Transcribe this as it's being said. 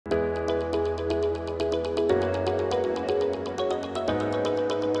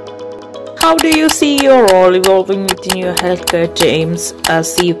How do you see your role evolving within your healthcare teams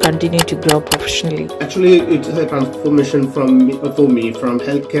as you continue to grow professionally? Actually, it's a transformation for me from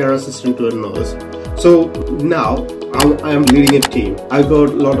healthcare assistant to a nurse. So now I am leading a team. I got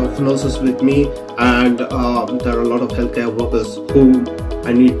a lot of nurses with me, and there are a lot of healthcare workers who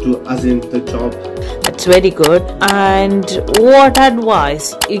I need to assign the job. That's very good. And what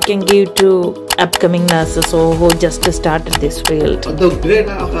advice you can give to upcoming nurses or who just started this field? The great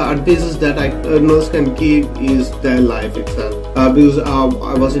advices that a nurse can give is their life itself. Because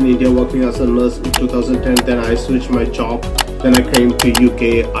I was in India working as a nurse in 2010, then I switched my job, then I came to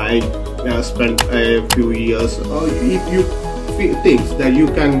UK. I spent a few years. If you think that you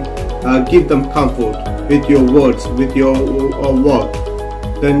can give them comfort with your words, with your work,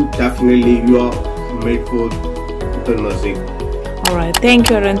 then definitely you are made for the nursing. Alright, thank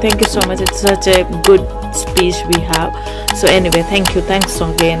you, Arun. Thank you so much. It's such a good speech we have. So anyway, thank you. Thanks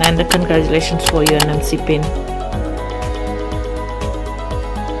again, and congratulations for your NMC pin.